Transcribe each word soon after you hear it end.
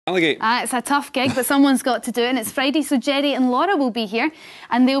Alligate. It's a tough gig, but someone's got to do it, and it's Friday, so Jerry and Laura will be here,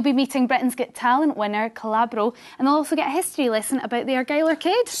 and they'll be meeting Britain's Got Talent winner, Calabro, and they'll also get a history lesson about the Argyle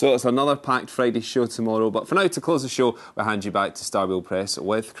Arcade. So it's another packed Friday show tomorrow, but for now, to close the show, we'll hand you back to Starwheel Press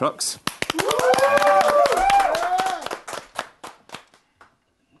with Crux.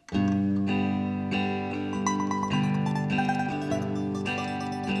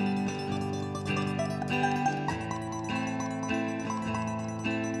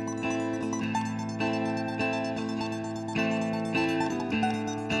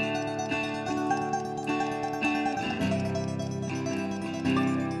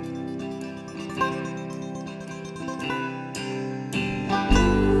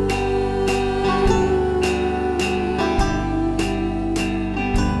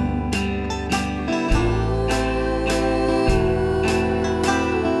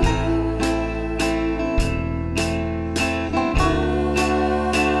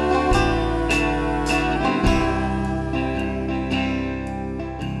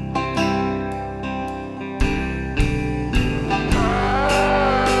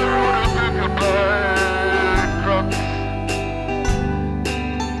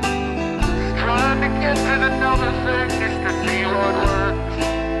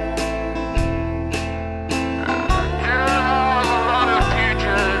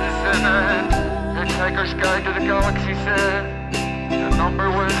 Guide to the Galaxy said the number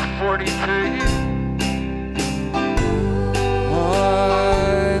was 42.